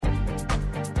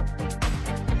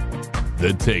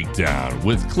The Takedown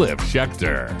with Cliff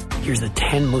Schechter. Here's the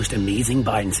 10 most amazing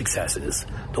Biden successes,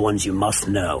 the ones you must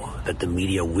know that the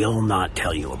media will not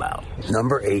tell you about.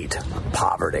 Number 8,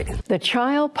 poverty. The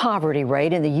child poverty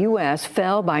rate in the U.S.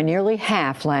 fell by nearly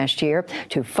half last year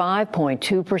to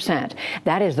 5.2%.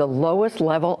 That is the lowest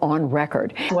level on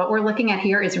record. What we're looking at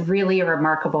here is really a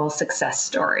remarkable success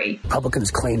story.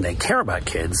 Republicans claim they care about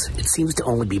kids. It seems to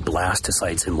only be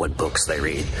blastocytes in what books they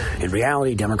read. In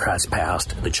reality, Democrats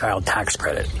passed the child tax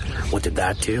credit. What did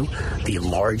that do? The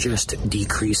largest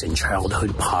decrease in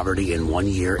childhood poverty in 1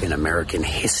 year in American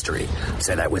history.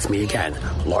 Say that with me again.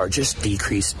 Largest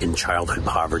decrease in childhood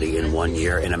poverty in 1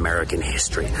 year in American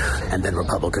history. And then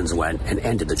Republicans went and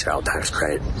ended the child tax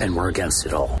credit and were against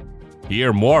it all.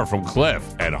 Hear more from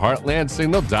Cliff at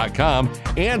heartlandsignal.com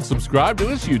and subscribe to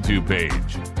his YouTube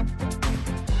page.